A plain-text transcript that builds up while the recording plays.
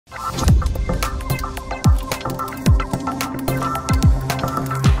It's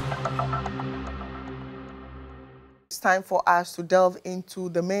time for us to delve into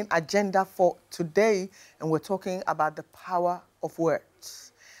the main agenda for today, and we're talking about the power of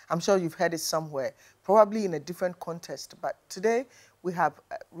words. I'm sure you've heard it somewhere, probably in a different context, but today we have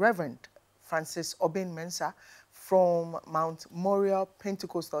Reverend Francis Obeng Mensah from Mount Moriah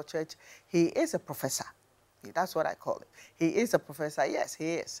Pentecostal Church. He is a professor. That's what I call it. He is a professor. Yes,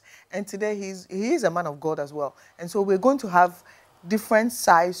 he is. And today he is a man of God as well. And so we're going to have different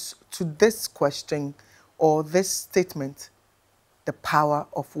sides to this question or this statement, the power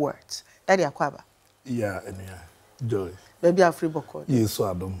of words. Daddy Akwaba. Yeah, Joy. Baby Afri Boko. Yes,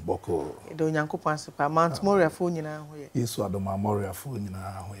 Adam Boko. Do Yanko Pansipa. Mount Moriah phone in our way. Yes, Adam Moriah phone in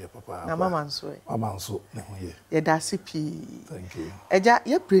our way, Papa. Na Mama Nsoe. Mama Nsoe. Yeah, that's it. Thank you. Eja,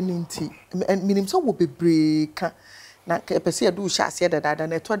 you're bringing tea. And minim so will be break. Na pese do sha se da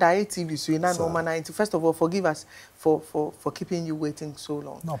na to da TV so na no man 90. First of all, forgive us for keeping you waiting so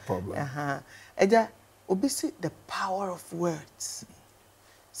long. No problem. Eja, obi see the power of words.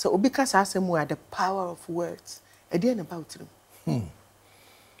 So obi ka sa asem we the power of words. E dey about him.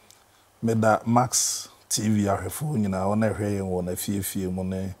 Me da Max TV ahefo nyina wona hwe won afie mu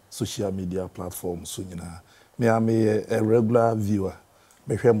ne social media platforms so nyina. Me am a regular viewer.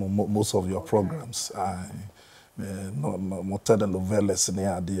 Me hwe most of your programs. No telenovelas ne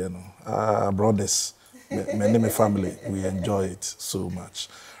ade no. Brothers, me family, we enjoy it so much.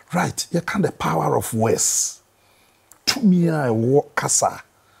 Right, you can the power of words. To me, I walk kasa,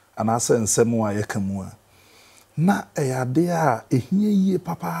 and I say nsemu a yekamu. Na eyade a ehie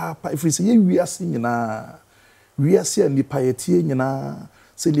papa. If we say we are seeing na, we are seeing nipa yetie nyina.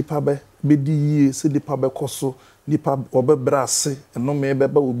 Se nipa be di yie, se nipa be koso, nipa obebra ase, eno me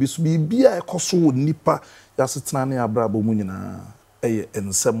beba obi so bibia e koso wo nipa yasetena ne abrabo mu nyina. Eye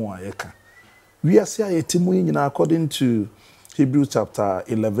nsemu a yeka. We are seeing yetimu nyina according to Hebrews chapter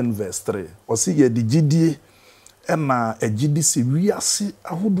 11 verse 3. Osi ye di gidie na agidi se wiase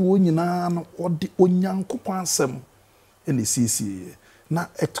ahodo nyina no odi onyankopon asem ene sisi na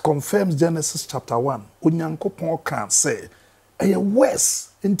it confirms Genesis chapter 1. Onyankopon kan say eye words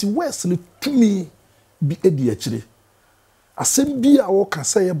enti words ni tumi bi edi akire asem bi a wo kan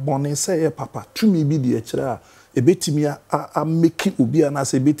say ye bone say ye papa tumi bi di akire a ebetimi a make obi na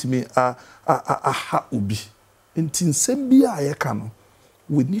say ebetimi a ha obi. Enti nsem bi a ye ka no,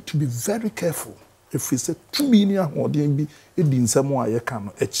 we need to be very careful. If we say too many ahoden bi edi nsem a ye ka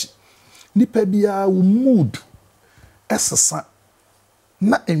no echi nipa bia wo mood esesa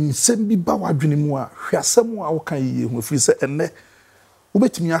na ensem bi ba wadwene mu a hwasem a wo kan yiye ho fi say enne wo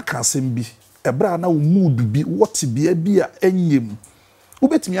betimi aka asem bi ebra na wo mood bi what bia bi a enyem wo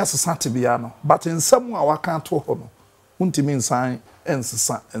betimi asesa te bia no but nsem a waka to ho no untimi nsan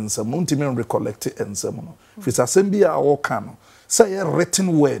ensesa ensem untimi recollect ensem no fi say asem bi a wo kan no say a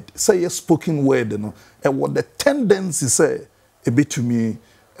written word, say a spoken word, no. And what the tendency say, a bit to me,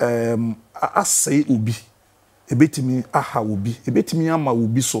 I say ubi, a bit to me, aha ubi, a bit to me, ama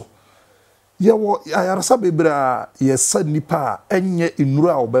ubi so. Ya wo, I sabe bra, ye said nipa, enye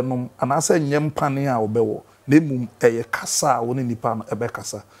inura obenum, and I say nyem pania obewo, nemum eye kasa, one nipa no ebe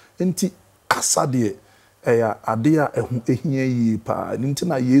kasa. Enti kasa de, eya adea ehie yi pa, ninti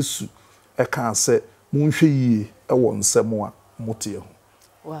na Yesu, kan say, munhwe yi, ewo nsemo a.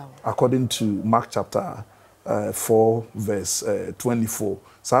 Wow. According to Mark chapter 4 verse 24.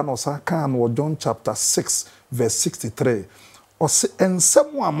 Sa no sa kan wo John chapter 6 verse 63. O se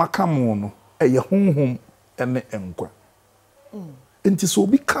ensemu a makamu no eye honhom ene enkwa. Enti so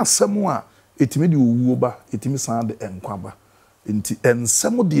obi ka semu a etimi de owuo ba, etimi san de enkwa ba. Enti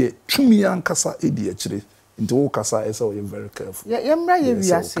ensemu de tumi ankasa edi akire. Enti wo kasa esa wo very careful. Yemra ye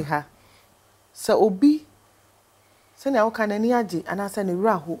wiase ha. Sa obi sene a woka nani age anasa ne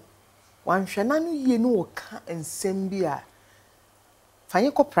wura ho wanhwe na no yie no woka ensem bi a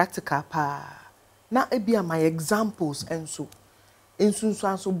fanye ko practical pa na ebia my examples enso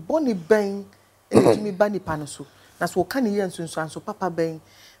anso boni ben entimi ba nipa no so na so woka ne yie anso papa ben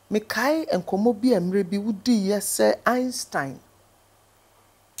me kai enkomo bi emre bi wudi yese Einstein.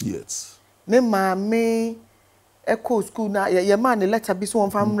 Yes. Me maame eko school na ye ma ne letter bi so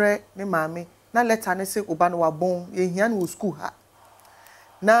won famre me maame na letter ne se oba no wabon ye hia no school ha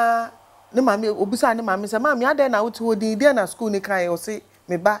na ne mame obisa ne mame se mame ade na wote wodi dia na school ne kan o se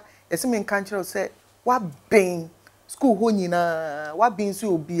me ba yesi me kan kire o se wa ben school ho nyina wa ben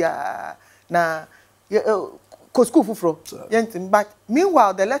so obia na ko school fufro yentim but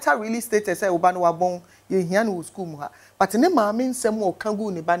meanwhile the letter really stated say oba no wabon ye hia no school mu ha but ne mame nsem o kan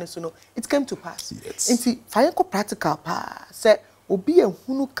gu ne ba ne so no it came to pass. Yes. Inti fa yen ko practical pa se obi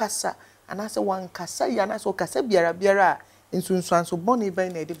ehunu kasa anase wan kasa ya anase o kasa biara nsunsuanso bone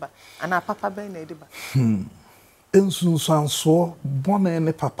ben na ediba ana papa ben na ediba nsunsuanso bone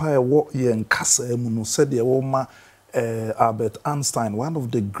ne papa ewo ye nkasa mu no said ye wo ma Albert Einstein, one of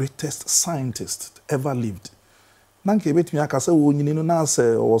the greatest scientists ever lived. Nanke betumi akasa wo nyini no na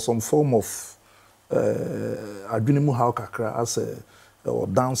say or some form of adwenimu how kakra as or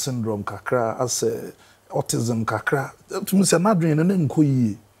Down syndrome kakra as autism kakra tumi say na adwene no nko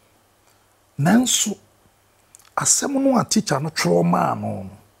yie. Nanso asem no a teacher no trauma no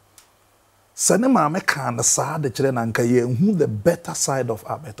sane ma me kan sa de kire na nka ye hu the better side of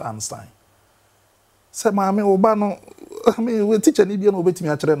Albert Einstein. Se maame oba no we teacher ni bia no obetimi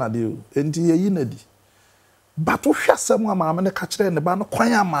a kire na de o enti ye yi na di but wo hwasem a maame ne ka kire ne ba no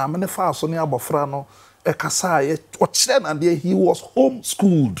kwan a maame ne fa so ne abofra no e kasa ye o kire na de he was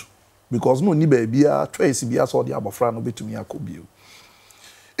homeschooled because no ni ba bia twice bia so de abofra no betimi akobio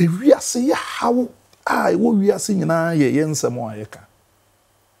e wiase ye how ai wo wiase nyina ye yensem a ye ka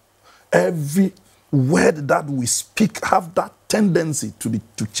every word that we speak have that tendency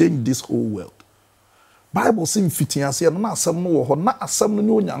to change this whole world. Bible sim fitiase no asem no wo ho na asem no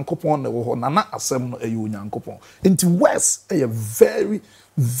ne onyankopon na wo ho na asem no eye onyankopon. Into words are very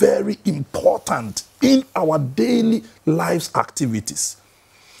very important in our daily lives activities.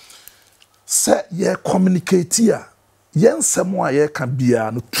 Say ye communicate here yensem a ye ka bia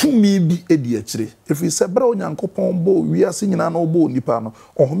no tumi bi edi akire. If we say bra onyankopon bo wiase nyina na obo nipa no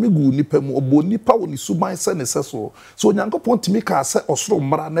ohomegu nipa mu obo nipa woni suban se ne seso. So onyankopon timi ka se osoro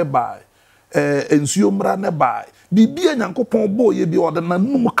mra ne bai ensuo mra ne bai bibia nyankopon bo ye bi ode na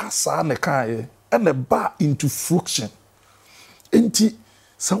num kasa ne kae ene ba into fruition enti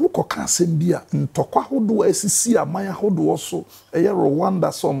sa wo koka asem bia ntokwa hodo asisi amaya hodo so eye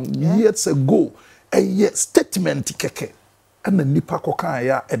Rwanda some years ago eye statement keke ene nipa koka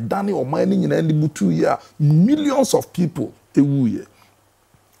ya edane oman ni nyina ni butu ya millions of people ewuye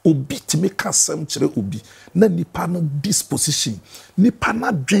obi timi kasem kire obi na nipa no disposition nipa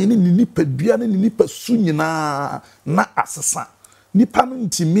na dwen ni nipa dua ni nipa su nyina na asesa nipa no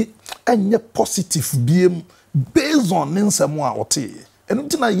ntimi enye positive biem based on nsem a ote enu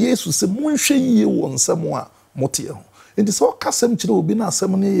ntina Yesu se monhwe yie wo nsem a mote ho enti so kasem kire obi na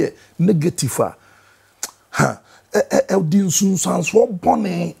asem ne ye negative di nsunsuanso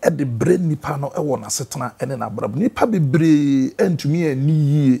bone e de brain nipa no e wo na setena ene na brab nipa bebre entumi ani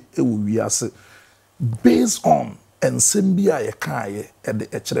yie e wo wiase based on ensem bia ye kaaye e de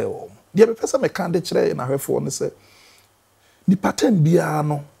ekire wo de be pese me kan de kire na hwefo ne se nipa tan bia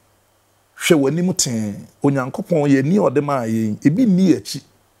no hwe wanim ten onyankopon ye ni ode ma ye ebi ni achi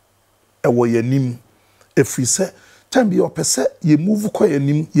e wo yanim efri se tan bia opese ye move ko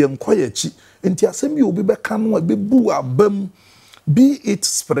yanim ye nko ye achi enti asem bi obi beka no abebu abam be it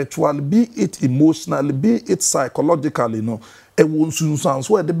spiritual be it emotional be it psychologically no e won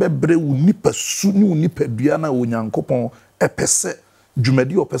sunsanso e de bebre wo nipa su ni wo nipa dua na onyankopon epese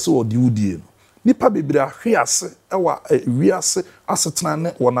dwumadi opese odi udie no nipa bebre ahwe ase e wa wiase asetena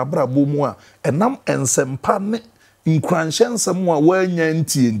ne wona brabo mu a enam ensempa ne nkranhye nsem a wanya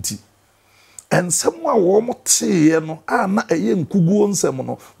enti ensem a wo moteye no a na eye nkuguo nsem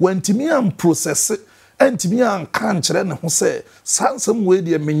no wantimi am process entimi an kan kire ne ho se sansem we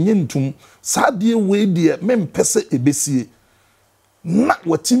de menye ntum sadie we de mempese ebesie na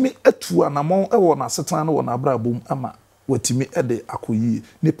watimi atu anamon e wo na setana no wo na abrabom ama watimi ede akoyi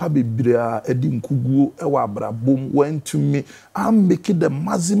nipa bebrea edi nkuguo e wo abrabom wantumi am make the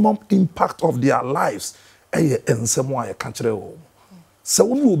maximum impact of their lives eye ensem a ye kan kire wo se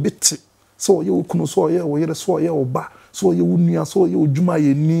wo no obeti so ye okunu so ye wo yere so ye oba so ye wunua so ye odwuma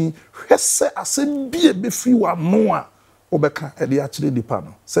ye ni hwese asem bie be free wa no a obeka e de a kire dipa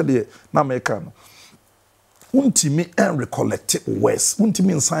no se de na meka no untimi en recollect words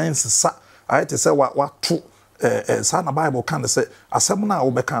untimi science sa ayete se wa to sa na Bible kan se asem na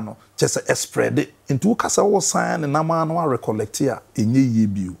obeka no che se spread into kasa wo sign na ma no recollect a enye ye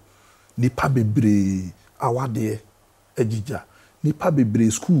bio nipa bebre awade agija nipa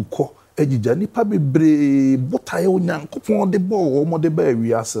bebre school ko ejija nipa bebre botaye onyankopon de bo wo mo de ba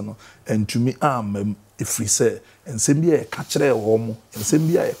wiase no entumi amam efri se ensem bia ye ka kire wo mo ensem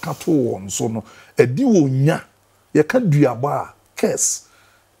bia ye ka to wo nso no edi wonya ye ka duaba a kes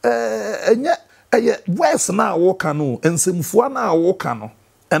enye eye wes na wo ka no ensemfua na wo ka no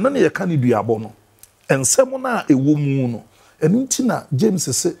eno ne ye ka ne duabo no ensem na ewo mu no enu ntina James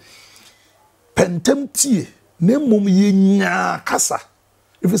se pentemtie na mom ye nya kasa.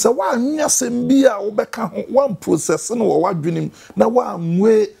 If it's a one yasem bia obeka ho one process no wa dwenim na wa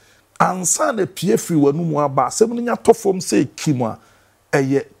mwe ansa na pie free wanu mu aba asɛm no nya to fam say kim a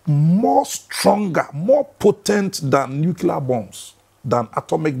more stronger, more potent than nuclear bombs, than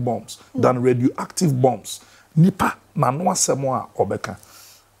atomic bombs, than radioactive bombs. Nipa na no asɛm a obeka.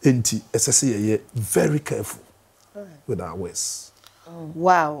 Enti esese very careful with our words.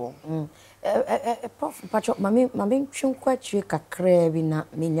 Wow. Prof, Pacho, mami chunkwa chwe kakre bi na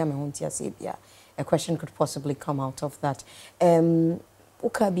menya me hontia se bia. A question could possibly come out of that.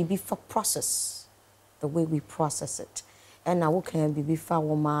 Uka bibi for process, the way we process it. And now uka bibi for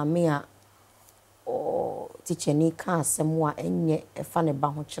woma me a o teacher ni ka asɛm a enye efa ne ba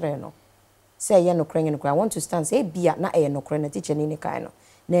ho kyerɛ no. Say ye no kren I want to stand say bia na e no kren na teacher ni kai no.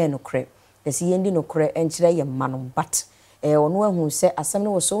 Na e no kren. Yesi ye ndi no kren enkyerɛ ye ma no but ono ahu say asɛm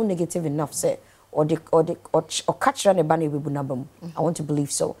no was so negative enough say or catch run a banner nabam. I want to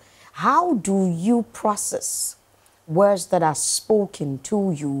believe so. How do you process words that are spoken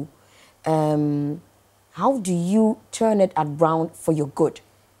to you? How do you turn it around for your good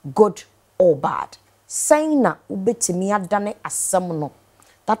or bad? Saying na ubetimi adane asɛm no.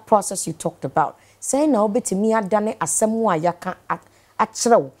 That process you talked about. Saying na ubetimi adane asɛm wa yaka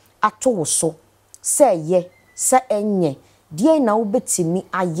akyerɛw ato so. Say ye, say enye. Die na ubetimi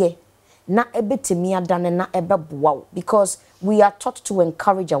aye. Na ebetimi adane na ebeboa. Because we are taught to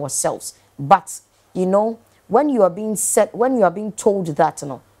encourage ourselves. But you know, when you are being said, when you are being told that,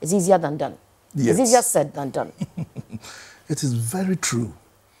 it's easier than done. Yes. It's easier said than done. It is very true.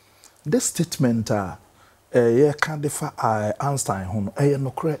 This statement, can't defer Einstein,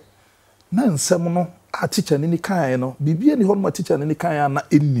 no correct. Na nsɛm no a teacher ni kan no bibia ni hɔ no teacher ni kan na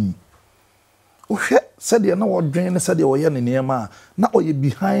enim ohwɛ sɛdeɛ na wɔdwen ne sɛdeɛ wɔyɛ ne nneɛma na ɔyɛ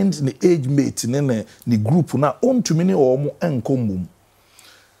behind the age mate ne group na ontumi ne ɔmo enkommum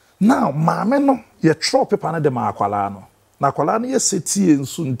now maame no yɛ throw paper na de ma akwala no na akwala no yɛ setie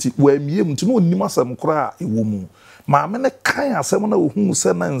nso nti wɔamie mu nti no onim asɛm kora a ɛwɔ mu maame ne kan asɛm na ohun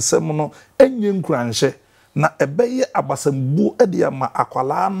sɛ na nsɛm no enye nkuranhye na ebeye abasambu ede ama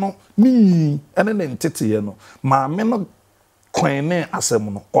akwala no ni ene ne ntete no maame no kwene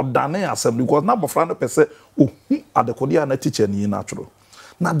asem no odane asem because na bofra no pese ohu adekode na teacher ni natural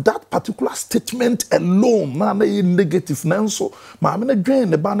na that particular statement alone na negative na nso maame no dwen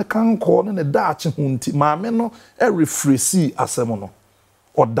ne ba ne kanko ne daache hunti maame no refresi asem no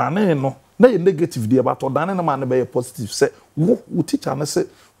odane no na negative dia but odane no ma ne be positive say wo teacher na say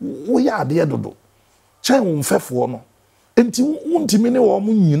wo ya ade dodo chen unfefo no enti untimi ne wo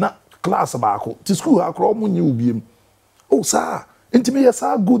mu nyina class baako ti school akro mu nyi ubiem oh sir enti me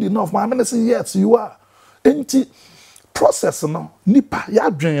say good enough my man say yes you are enti process no nipa ya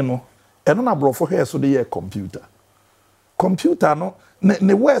dwen no eno na brofo hair so dey computer no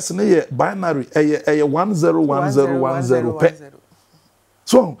ne words ne ye binary eye 101010 pe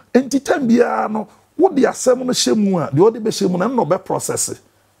so enti tambia no wo de asem no hyemu a de wo de be hyemu na no be process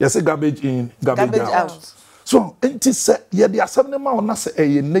yes, garbage in, garbage out. So, enti se ye the assembly ma ona se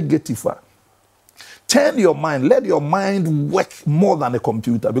a negative. Turn your mind, let your mind work more than a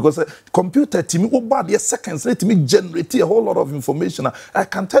computer because a computer to me over the seconds let me generate a whole lot of information. I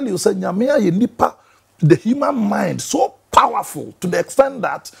can tell you say nyamea ye nipa the human mind so powerful to the extent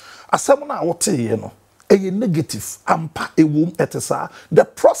that assembly na wote ye no a negative ampa ewom etesa the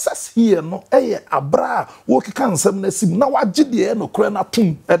process here no abra wo kika nsem na sim na wagide no kra na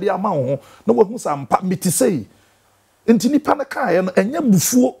tum e de ama ho na wo hu sampa mitisei enti nipa na kae no enya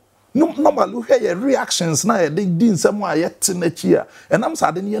bufuo no normal wo hwe reactions na de di nsem a yete na chi a enam sa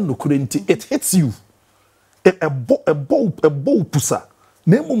de ne no kra enti it hits you a bow pusa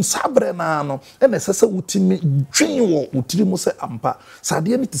na emum sabre na no ena sese wutimi dwen wo wutiri mu se ampa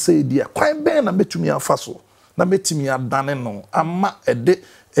sade ni tise dia kwan ben na metumi afa so na metumi adane no ama ede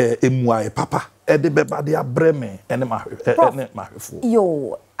emuae papa ede beba de abreme ene mahwefo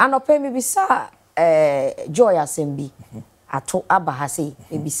yo anope mi bisa joy asembi ato abahase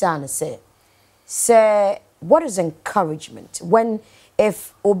mi bisa na say what is encouragement when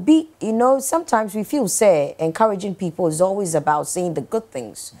if obi, you know, sometimes we feel say encouraging people is always about saying the good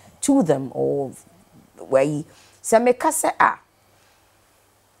things to them or where you say meka say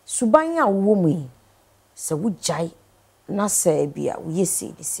subanya womi se wujai na se bia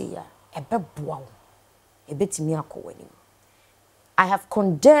yesi de say ya ebeboa wo ebetimi akowani I have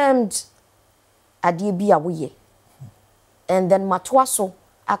condemned ade bia wo ye and then matwaso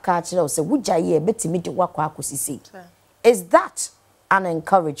aka akire say wujai ebetimi de wakwa akosisi is that an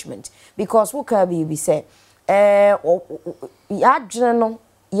encouragement because what can be say ya adwene no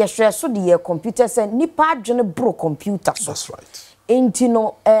ye hwe so de computer say nipa adwene bro computer so that's right enti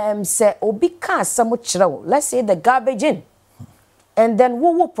no say obi ka asem kire wo let's say the garbage in and then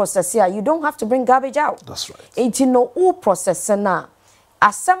who process here, you don't have to bring garbage out. That's right. And you know who process na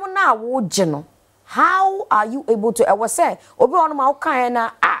as someone now wo geno. How are you able to? I was saying, obi on my kind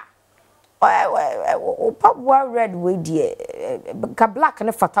na Papa red with the black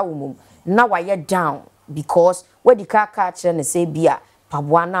and fata woman. Now I get down because where the car catch and say beer,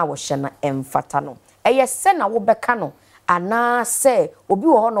 Pabuana was shana and fatano. Yes, send a wobekano, and now say, Obi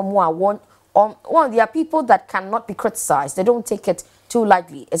or no more one. There are people that cannot be criticized, they don't take it too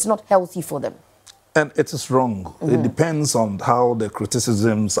lightly, it's not healthy for them. And it is wrong. It depends on how the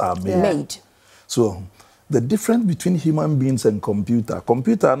criticisms are made. So, the difference between human beings and computer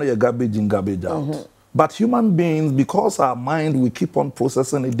I know you're garbage in, garbage out. But human beings, because our mind, we keep on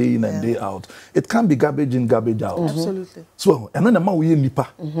processing it day in and day out, it can be garbage in, garbage out. Absolutely. So, and then the man we nipa,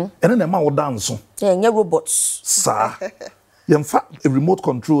 and then the man we dance. Yeah, robots. Sir, in fact, a remote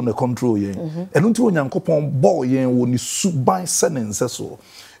control and control yen. And until when yankopon boy yen when you subai sentences so.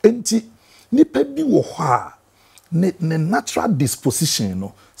 Enti nipa bi wo ha ne natural disposition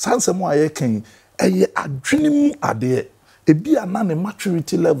no. Sanse mo aye ken eye adwene mu ade ebi ana ne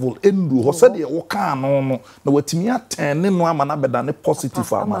maturity level endu ho said ye wo kan no no na watimi atene no ama na beda ne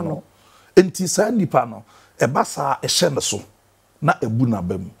positive ama no enti sa nipa no e ba sa e hye ne so na ebu na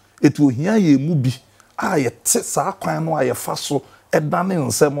bam etu ohia ye mu bi a ye te sa kwan no a ye fa so e dane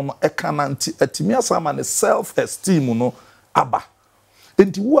nsem no e kana nti atimi asama ne self esteem no aba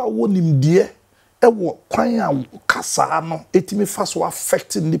enti wo a wo nimde e wo kwan a kasa no etimi fa so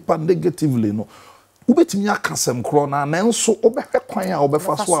affect nipa negatively no ubetimi akasem kro na nanso obehwe kwan a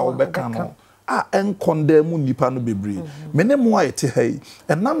obefa so a obeka no a enkondem nipa no bebre mene mo a ete hai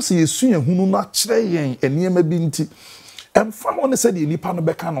enam se yesu ehunu no akire yen eniema bi nti emfa mo ne se de nipa no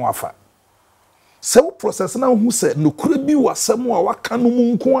beka no afa se wo process na hu se nokura bi wasem a waka no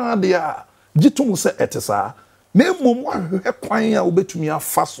mu nko ade a gitum se etesa na emom ahwe kwan a obetumi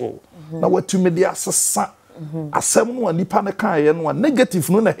afa so na watumi de asesa asem no nipa ne kan ye no negative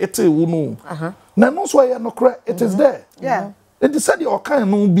no na hete wo no na no so ye no kra it is there it is said your kan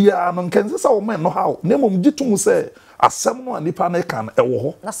no bia no nkense sa wo man no how na emom gitum se asem no nipa ne kan e wo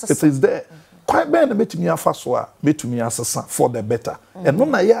ho it is there kwan be na metumi afa so a metumi asesa for the better and no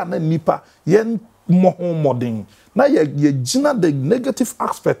na ye na nipa ye mo modern na ye gina the negative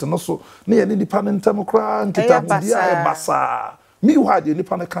aspect no so na ye nipa ne ntam kra nkita hu bia e basa me who had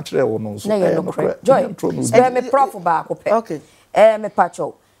nipa ne ka kire wo no so Joy me prof ba ko pe Okay. Me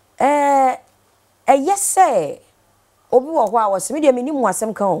pacho yes say obi wo ho a was me de me nimu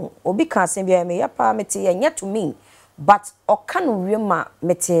asem kan obi ka asem bia me yapa mete ye to me but oka no wiema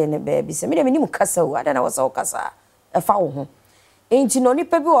mete ne baby se me de me nimu kasa o ada na was o kasa e fa wo ho enti no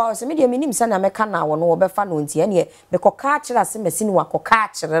nipa bi wo se me de me nim sa na me ka na wo no wo be fa no enti ene me ko ka kire asem masi ni wa ko ka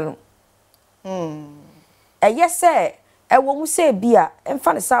kire no yes say e wo mu se bia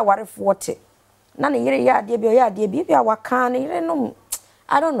emfa ne sa warefo te na ne yire ya ade bia waka ne yire no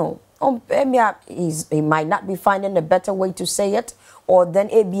I don't know he might not be finding a better way to say it or then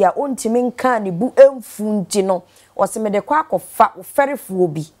bia ontimi nka ne bu emfunti no o se me de kwa akofa oferefo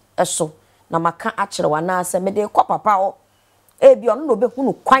bi eso na maka akire wana se me de kwa papa o bia no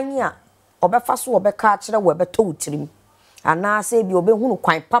obehunu kwan a obefa so obeka akire wo beto utirim ana se bia obehunu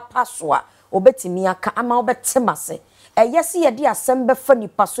kwan papa so a obetimi aka ama obetemase yesi ye di asem be fa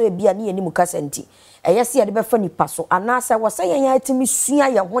nipa so ebia ne yeni mukasenti yesi ye de be fa nipa so anasa wo se yen atimi sua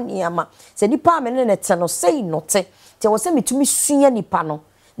ye ho ne ama se nipa amene ne te no sei note te wo se mitumi sua nipa no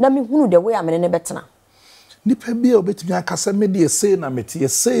na mi hunu de we amene ne betena nipa bia obetumi akasa me de sei na meti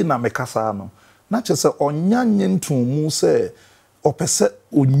sei na mekasa no na che se onyanye ntumu se opese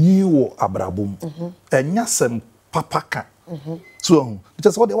onyi wo abrabom enya sem papaka so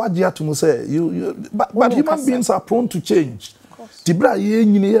just what they want you to say but human beings are prone to change tibra ye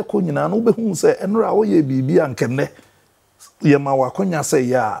nyine ye ko nyina no be hu say enra wo ye bibia nkenne ye ma wa konya say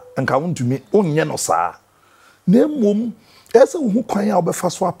ya nka wontumi onye no saa na mom ese hu kwan a obefa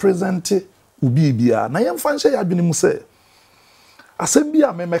so present ubibia na ye mfa nhye ya dwene mu say asem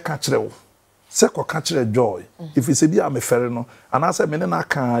bia me meka kire wo se ko ka kire joy if you say bia me fere no ana say me na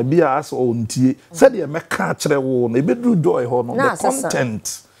ka bia as ontie se de me ka kire wo na ebedru joy ho no the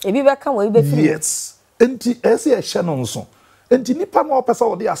content ebi be ka wo be free yes enti ese e hye no nso enti nipa no opesa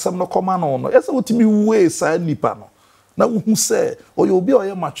wo de asem no koma no no ese wotimi we sa nipa no na wo hu say oyo obi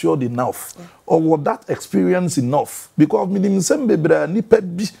oye matured enough or that experience enough because minim sem bebra nipa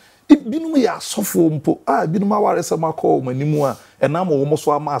bi ibinum ya sofo mpo ibinum aware sem akọ manimu a enam wo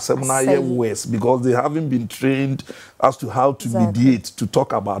so ama asem na ye worse because they haven't been trained as to how to mediate to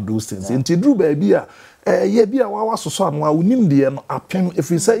talk about those things enti dru ba bia ye bia wa soso anu a unim de no apem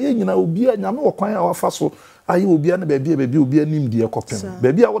if you say ye nyina obi a nyame wo kwan a wafa so ayi obi ana baby obi anim de ekopem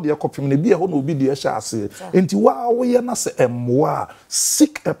baby a wo de ekopem na bi e ho na obi de ehya ase enti wa wo ye na se emmoa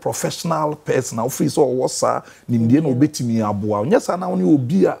seek a professional person na free so wo sa nimde na obetimi aboa nya sa na wo ne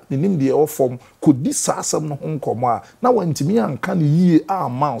obi a ne nimde e wo fom kodi sa asem no ho nkomo a na wantimi anka ne yie a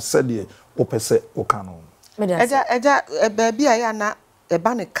ma se de opese oka no eja baby a ya na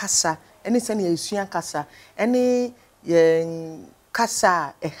eba ne kasa ene se ne esua kasa ene ye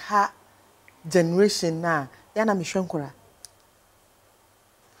kasa eha generation na ya na mehwenkora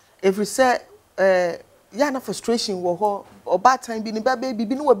every say ya na frustration wo ho oba time bi ni ba baby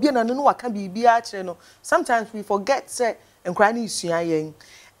bi no wa bia na no waka bibi a kire no sometimes we forget say enkra na isua yen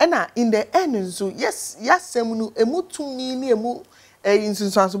ena in the end nso yes yasem no emutumi ni emu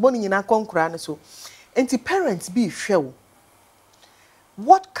insunsanso boni nyina konkora ne so enti parents be hwew.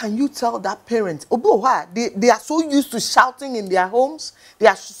 What can you tell that parent? They are so used to shouting in their homes. They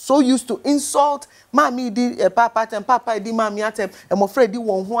are so used to insult. Mommy did papa tem, papa did mommy atem, and my friend did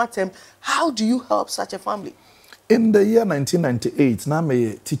one who atem. How do you help such a family? In the year 1998, na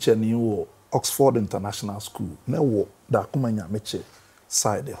me teacher ni wo Oxford International School. Na wo da kumanya meche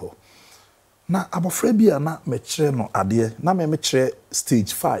side ho. Na abofra bia na mechire no ade. Na me mechire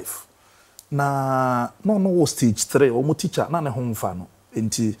stage 5. Na no stage 3. Omo teacher na ne ho mfa no.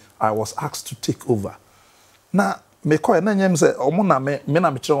 Until I was asked to take over. Now, me call na nyem say omo na me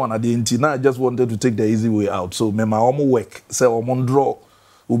na me kire one ade nti na I just wanted to take the easy way out. So me ma omo work say omo draw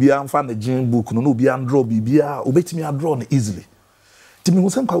obi amfa na gin book no obi an draw bibia obetimi a draw no easily. Ti me hu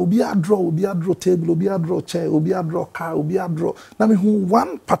sem kwa obi a draw table, obi a draw chair, obi a draw car, obi a draw. Na me hu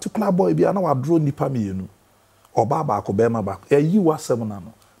one particular boy bia na wa draw nipa mienu. Oba ba ko be ma ba. E yi wasem na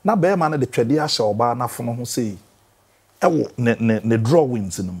no. Na be ma na de twede a hye oba na fo no ho sei. Ne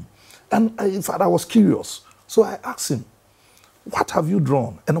drawings in them. And in fact, I was curious. So I asked him, what have you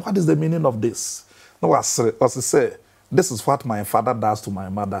drawn? And what is the meaning of this? No, I say, this is what my father does to my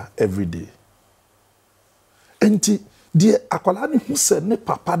mother every day. And dear akwalani who said, ne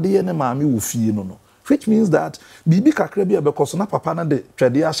papa de ne mami ufi no. Which means that bibi kakra bia because na papa na de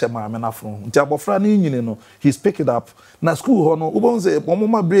twede a hye mami na fro. Nti abofra na nyine no, he's picked it up. Na school ho no, ubon say,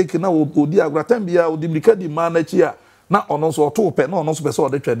 mama break na odi agratam bia odi mlika di ma na chi a na ono so to pe na ono so be so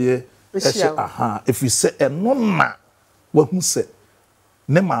de twede aha if you say eno na wa hu se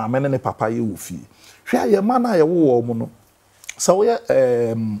ne maame ne papa ye wo fi hwe aye ma na ye wo mo no so we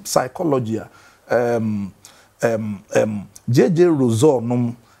psychology JJ Rousseau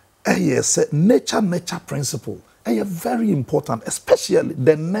no say nature principle very important, especially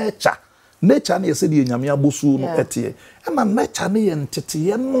the nature na yesi de nyame abosu no etie na nature na ye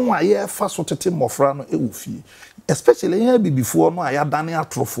ntete no aye fa so tete mofra no ewufi especially here before no aya dane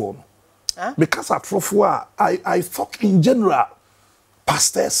atrofo no because atrofo I thought in general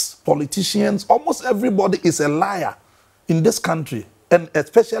pastors, politicians, almost everybody is a liar in this country and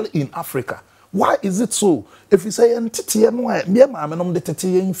especially in Africa. Why is it so? If you say entete no me ma me no de tete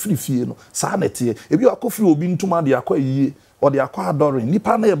yen frifie no sa na tie ebi akofri obi ntuma de akwa yie or the aqua adoring,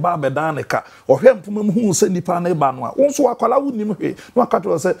 nipa na eba bedaneka, or him who say nipa na eba no. Also, akwala wunim he. No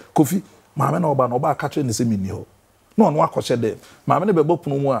akato say Kofi, maame na oba no ba akato ne se mini ho. No no akɔhyɛ dem. Maame ne bɛbɔ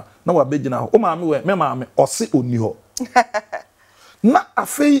punu mu a na wa begina ho. O maame we, me maame ɔse oni ho. Na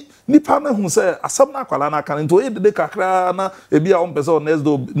afei nipa na hu say asɛm na akwala na aka nto e de kakra na ebi a on pese next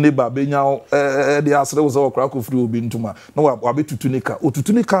door neighbor benya de asre wo say okra kofri obi ntuma. Na wa betutu nika.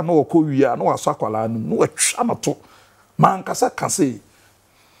 Otutu nika na ɔkɔ wi a na wa so akwala no. Na wa twa na to. Man kasa kase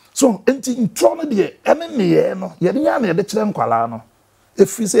so enti ntro no de ene ne no ye de nya na de kire nkwala no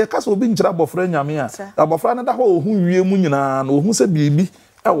efiri se kasa obi nkyira bofra nyame a abofra ne da ho ohun wie mu nyina na ohun se bibi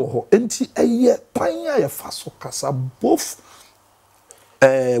e wo ho enti eye kwan ya ye fa so kasa both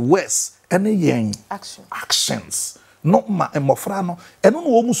words ene yen actions no ma emofra no eno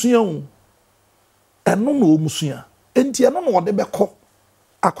no omusua o eno no omusua enti eno no de bekɔ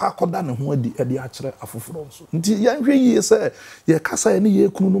akwakoda ne ho adi akire afoforo nso nti ya hwe yie se ye kasa ne ye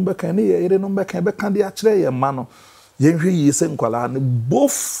kunu no beka ne ye yere no beka de akire ye ma no ye hwe yie se nkwala ne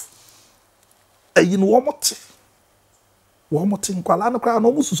both ayin womote nkwala no kra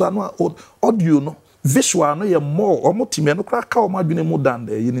no mususu no audio no visual no ye more omotime no kra ka o madwene mu dan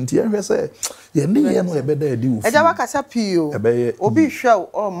de yin nti ye hwe se ye ne ye no ye beda adi wo eja wakasa pio obi hwe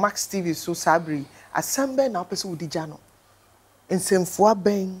o Max TV so sabri asambe na opese wodija no nsemfua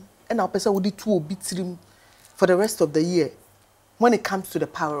ben and na opese wodi tu obi tirim for the rest of the year when it comes to the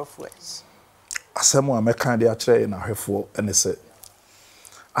power of words. Asemo ameka de akire na hwefo ene se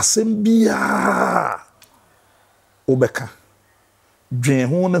asem bia obeka dwen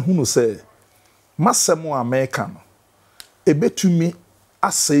ho na hunu se masemo ameka no ebetumi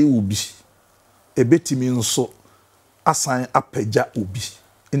asai obi ebetimi nso asan apagya obi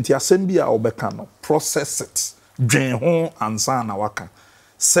nti asɛm bi a obɛka no process it dwen ho ansa na waka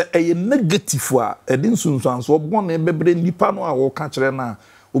sɛ ɛyɛ negative a ɛde nsunsuanso bɔne bebre nipa no a wɔka kyerɛ na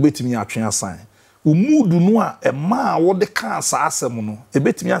obetimi atwe asan umudu no a ɛma a wode ka saa asɛm no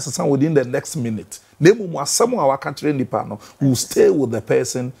ebetimi asesa within the next minute na emu asɛm a waka kyerɛ nipa no will stay with the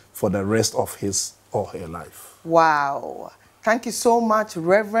person for the rest of his or her life. Wow. Thank you so much,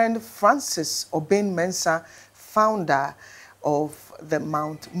 Reverend Francis Obeng Mensah, founder of the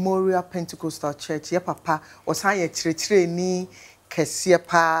Mount Moriah Pentecostal Church. Ye papa, osanye chire-chire kesiye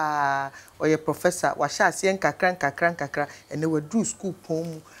pa, oye professor, washa asiyen kakra, ene we do school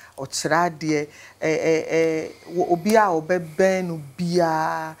pom, o chirade, obia obeben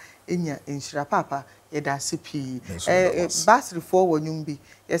ubia, enya inshira papa, yeda sipi. Basri for wanyumbi,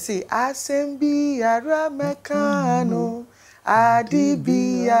 yesi asembi ara mekano,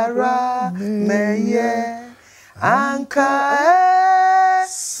 adibi ara meye, anka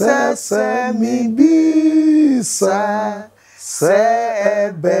sesemi bisa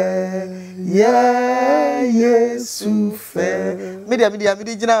sebe Yesu fe. Media,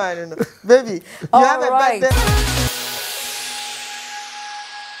 jina, baby. You have a birthday.